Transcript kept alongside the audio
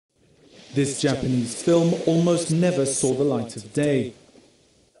This Japanese film almost never saw the light of day.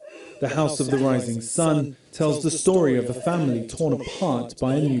 The House of the Rising Sun tells the story of a family torn apart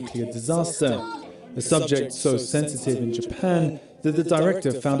by a nuclear disaster, a subject so sensitive in Japan that the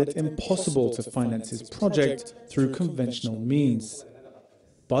director found it impossible to finance his project through conventional means.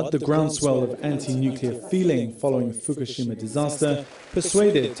 But the groundswell of anti-nuclear feeling following the Fukushima disaster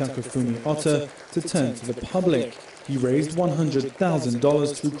persuaded Takafumi Otta to turn to the public. He raised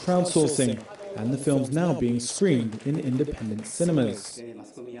 $100,000 through crowdsourcing, and the film's now being screened in independent cinemas.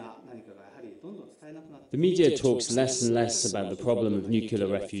 The media talks less and less about the problem of nuclear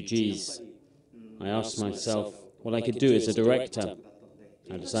refugees. I asked myself what I could do as a director.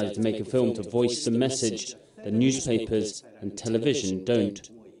 I decided to make a film to voice the message that newspapers and television don't.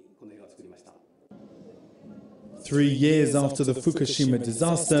 3 years after the Fukushima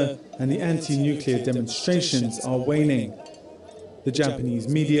disaster, and the anti-nuclear demonstrations are waning. The Japanese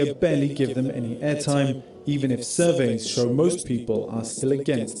media barely give them any airtime, even if surveys show most people are still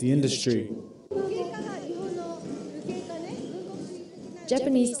against the industry.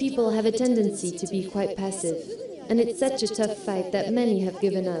 Japanese people have a tendency to be quite passive, and it's such a tough fight that many have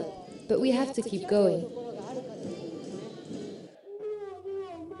given up. But we have to keep going.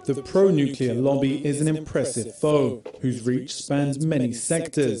 The pro-nuclear lobby is an impressive foe, whose reach spans many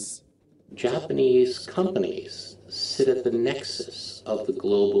sectors. Japanese companies sit at the nexus of the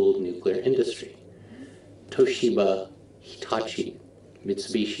global nuclear industry. Toshiba, Hitachi,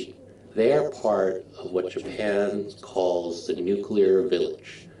 Mitsubishi, they are part of what Japan calls the nuclear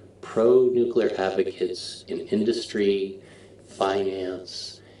village. Pro-nuclear advocates in industry,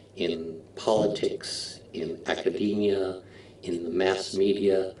 finance, in politics, in academia, in the mass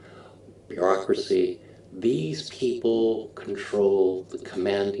media, bureaucracy. These people control the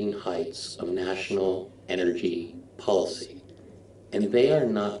commanding heights of national energy policy, and they are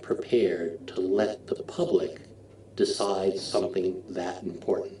not prepared to let the public decide something that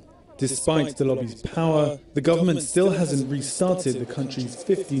important. Despite the lobby's power, the government still hasn't restarted the country's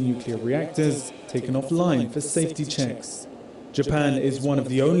 50 nuclear reactors taken offline for safety checks. Japan is one of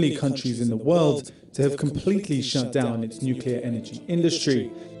the only countries in the world to have completely shut down its nuclear energy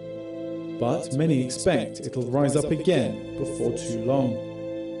industry. But many expect it'll rise up again before too long.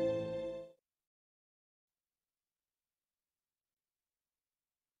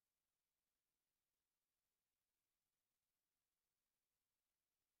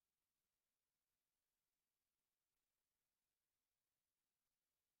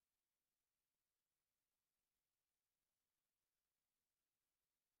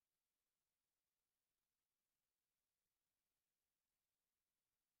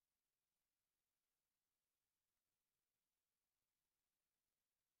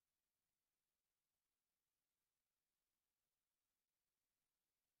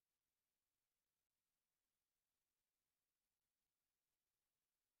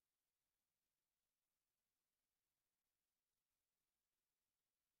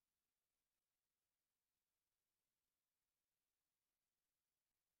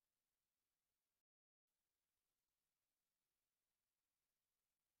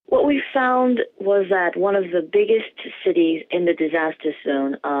 What we found was that one of the biggest cities in the disaster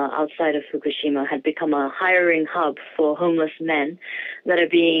zone outside of Fukushima had become a hiring hub for homeless men that are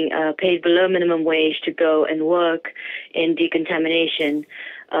being paid below minimum wage to go and work in decontamination,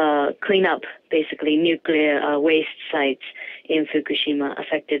 clean up basically nuclear waste sites in Fukushima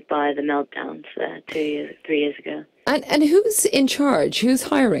affected by the meltdowns 3 years ago. And who's in charge? Who's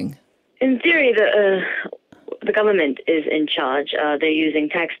hiring? In theory, the government is in charge. They're using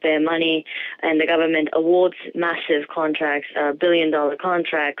taxpayer money, and the government awards massive contracts, billion-dollar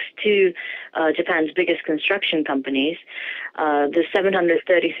contracts, to Japan's biggest construction companies. The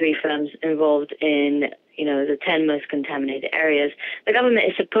 733 firms involved in, the 10 most contaminated areas. The government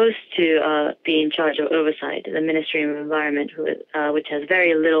is supposed to be in charge of oversight. The Ministry of Environment, which has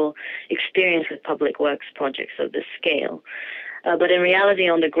very little experience with public works projects of this scale. But in reality,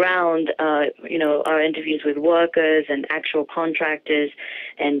 on the ground, our interviews with workers and actual contractors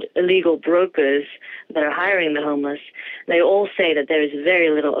and illegal brokers that are hiring the homeless, they all say that there is very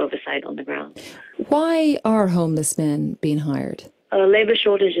little oversight on the ground. Why are homeless men being hired? Labor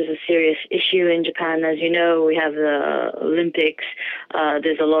shortage is a serious issue in Japan. As you know, we have the Olympics.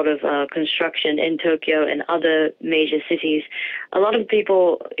 There's a lot of construction in Tokyo and other major cities. A lot of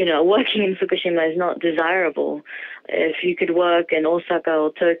people, working in Fukushima is not desirable. If you could work in Osaka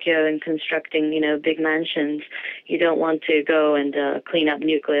or Tokyo and constructing, big mansions, you don't want to go and clean up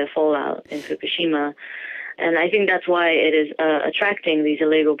nuclear fallout in Fukushima. And I think that's why it is attracting these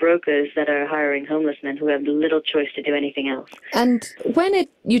illegal brokers that are hiring homeless men who have little choice to do anything else. And when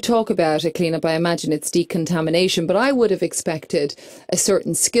you talk about a cleanup, I imagine it's decontamination, but I would have expected a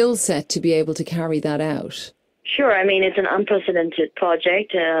certain skill set to be able to carry that out. Sure, I mean, it's an unprecedented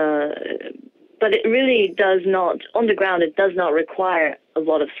project, but it really does not, on the ground, it does not require a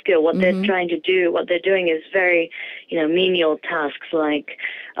lot of skill. What they're trying to do, what they're doing is very, menial tasks like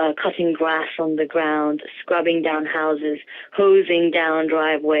cutting grass on the ground, scrubbing down houses, hosing down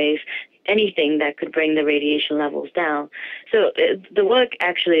driveways, anything that could bring the radiation levels down. So the work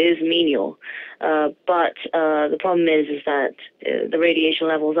actually is menial, but the problem is that the radiation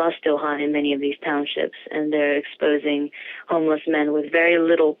levels are still high in many of these townships, and they're exposing homeless men with very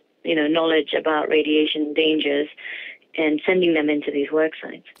little knowledge about radiation dangers and sending them into these work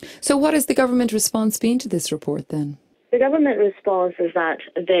sites. So what has the government response been to this report then? The government response is that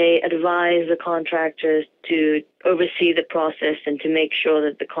they advise the contractors to oversee the process and to make sure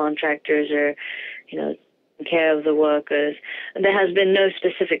that the contractors are, taking care of the workers. And there has been no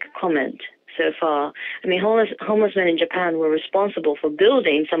specific comment so far. I mean, homeless men in Japan were responsible for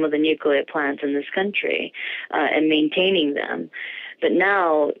building some of the nuclear plants in this country and maintaining them. But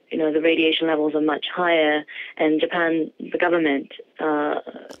now, the radiation levels are much higher, and Japan, the government,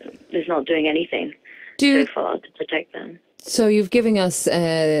 is not doing anything so far to protect them. So you've given us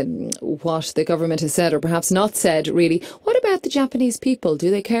what the government has said, or perhaps not said, really. What about the Japanese people?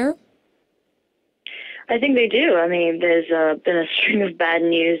 Do they care? I think they do. I mean, there's been a string of bad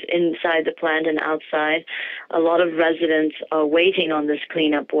news inside the plant and outside. A lot of residents are waiting on this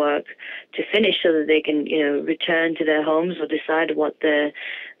cleanup work to finish so that they can, return to their homes or decide what their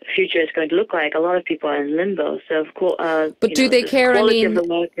future is going to look like. A lot of people are in limbo. So, of course, but do they care? I mean,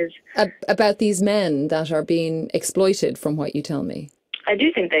 the about these men that are being exploited, from what you tell me. I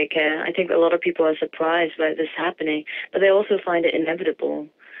do think they care. I think a lot of people are surprised by this happening, but they also find it inevitable.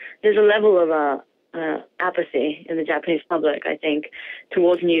 There's a level of apathy in the Japanese public, I think,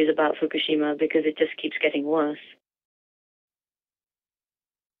 towards news about Fukushima because it just keeps getting worse.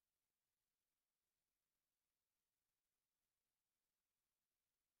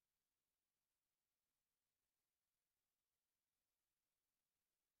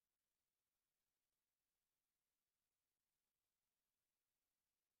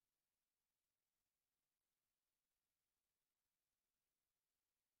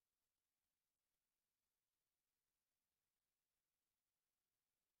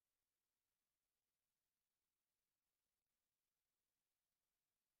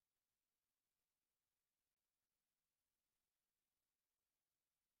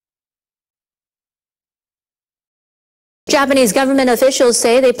 Japanese government officials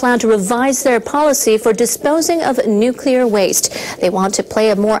say they plan to revise their policy for disposing of nuclear waste. They want to play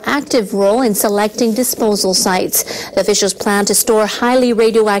a more active role in selecting disposal sites. The officials plan to store highly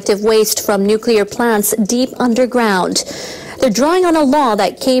radioactive waste from nuclear plants deep underground. They're drawing on a law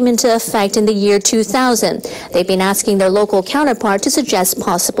that came into effect in the year 2000. They've been asking their local counterpart to suggest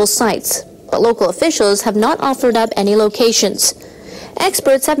possible sites. But local officials have not offered up any locations.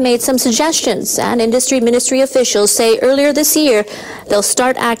 Experts have made some suggestions, and industry ministry officials say earlier this year they'll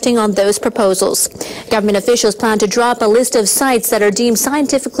start acting on those proposals. Government officials plan to draw up a list of sites that are deemed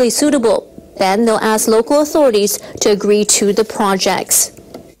scientifically suitable. Then they'll ask local authorities to agree to the projects.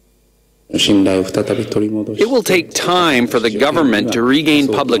 It will take time for the government to regain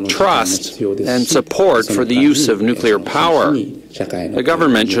public trust and support for the use of nuclear power. The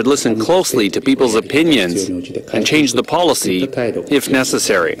government should listen closely to people's opinions and change the policy if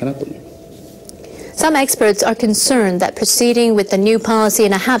necessary. Some experts are concerned that proceeding with the new policy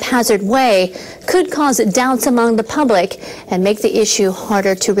in a haphazard way could cause doubts among the public and make the issue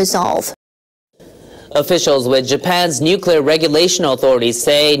harder to resolve. Officials with Japan's nuclear regulation authorities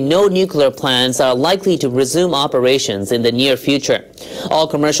say no nuclear plants are likely to resume operations in the near future. All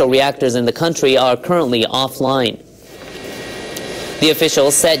commercial reactors in the country are currently offline. The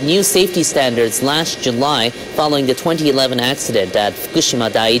officials set new safety standards last July following the 2011 accident at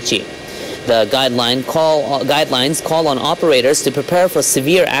Fukushima Daiichi. The guidelines call on operators to prepare for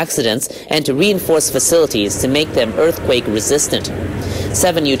severe accidents and to reinforce facilities to make them earthquake resistant.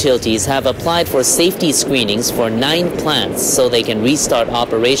 7 utilities have applied for safety screenings for 9 plants so they can restart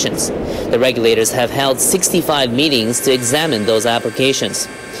operations. The regulators have held 65 meetings to examine those applications.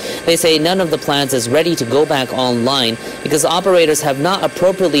 They say none of the plants is ready to go back online because operators have not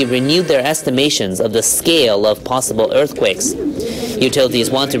appropriately renewed their estimations of the scale of possible earthquakes. Utilities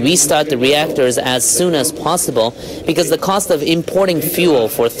want to restart the reactors as soon as possible because the cost of importing fuel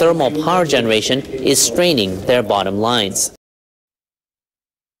for thermal power generation is straining their bottom lines.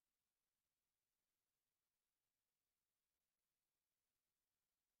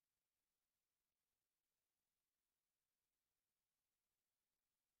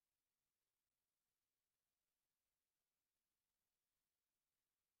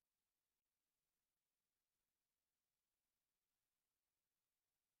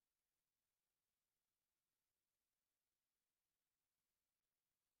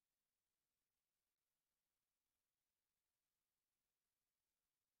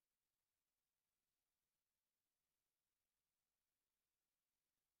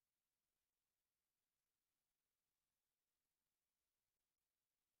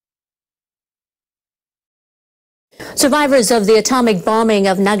 Survivors of the atomic bombing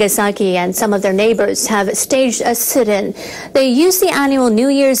of Nagasaki and some of their neighbors have staged a sit-in. They used the annual New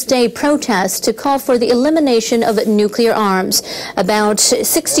Year's Day protest to call for the elimination of nuclear arms. About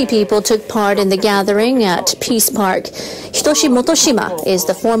 60 people took part in the gathering at Peace Park. Hitoshi Motoshima is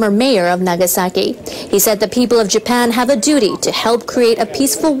the former mayor of Nagasaki. He said the people of Japan have a duty to help create a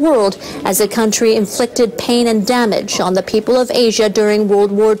peaceful world as the country inflicted pain and damage on the people of Asia during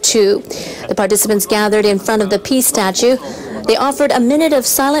World War II. The participants gathered in front of the peace statue. They offered a minute of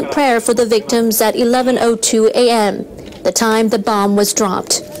silent prayer for the victims at 11:02 a.m., the time the bomb was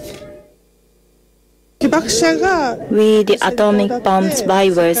dropped. We, the atomic bomb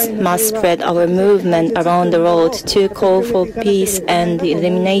survivors, must spread our movement around the world to call for peace and the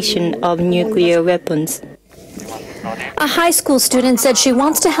elimination of nuclear weapons. A high school student said she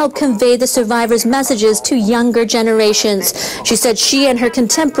wants to help convey the survivors' messages to younger generations. She said she and her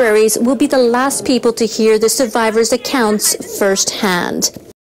contemporaries will be the last people to hear the survivors' accounts firsthand.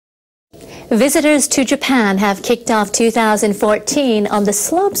 Visitors to Japan have kicked off 2014 on the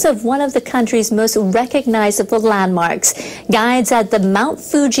slopes of one of the country's most recognizable landmarks. Guides at the Mount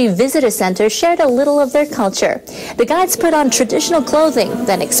Fuji Visitor Center shared a little of their culture. The guides put on traditional clothing,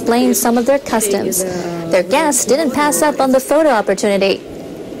 then explained some of their customs. Their guests didn't pass up on the photo opportunity.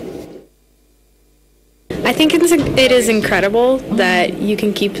 I think it is incredible that you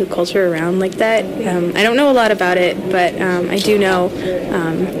can keep the culture around like that. I don't know a lot about it, but I do know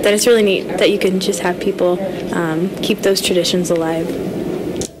that it's really neat that you can just have people keep those traditions alive.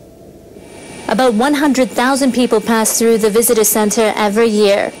 About 100,000 people pass through the visitor center every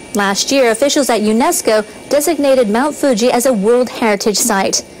year. Last year, officials at UNESCO designated Mount Fuji as a World Heritage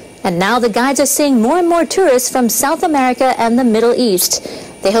Site. And now the guides are seeing more and more tourists from South America and the Middle East.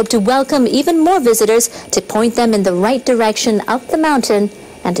 They hope to welcome even more visitors to point them in the right direction up the mountain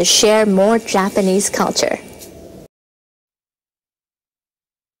and to share more Japanese culture.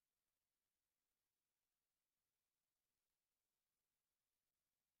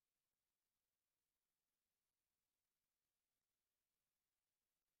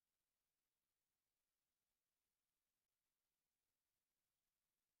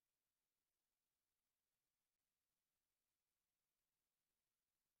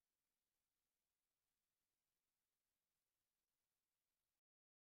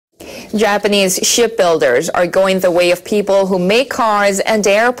 Japanese shipbuilders are going the way of people who make cars and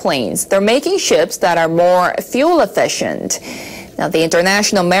airplanes. They're making ships that are more fuel efficient. Now, the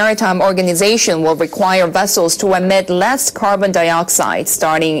International Maritime Organization will require vessels to emit less carbon dioxide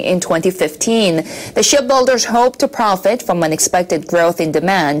starting in 2015. The shipbuilders hope to profit from unexpected growth in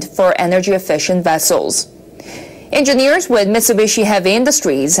demand for energy-efficient vessels. Engineers with Mitsubishi Heavy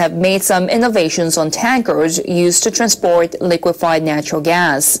Industries have made some innovations on tankers used to transport liquefied natural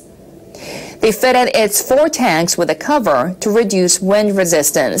gas. They fitted its 4 tanks with a cover to reduce wind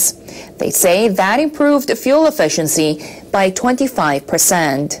resistance. They say that improved fuel efficiency by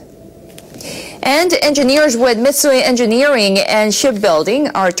 25%. And engineers with Mitsui Engineering and Shipbuilding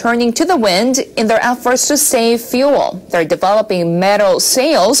are turning to the wind in their efforts to save fuel. They're developing metal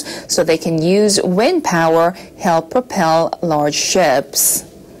sails so they can use wind power help propel large ships.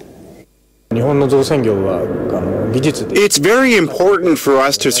 It's very important for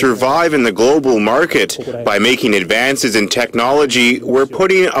us to survive in the global market. By making advances in technology, we're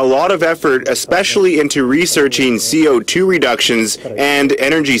putting a lot of effort, especially into researching CO2 reductions and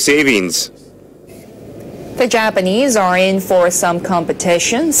energy savings. The Japanese are in for some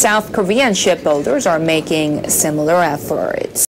competition. South Korean shipbuilders are making similar efforts.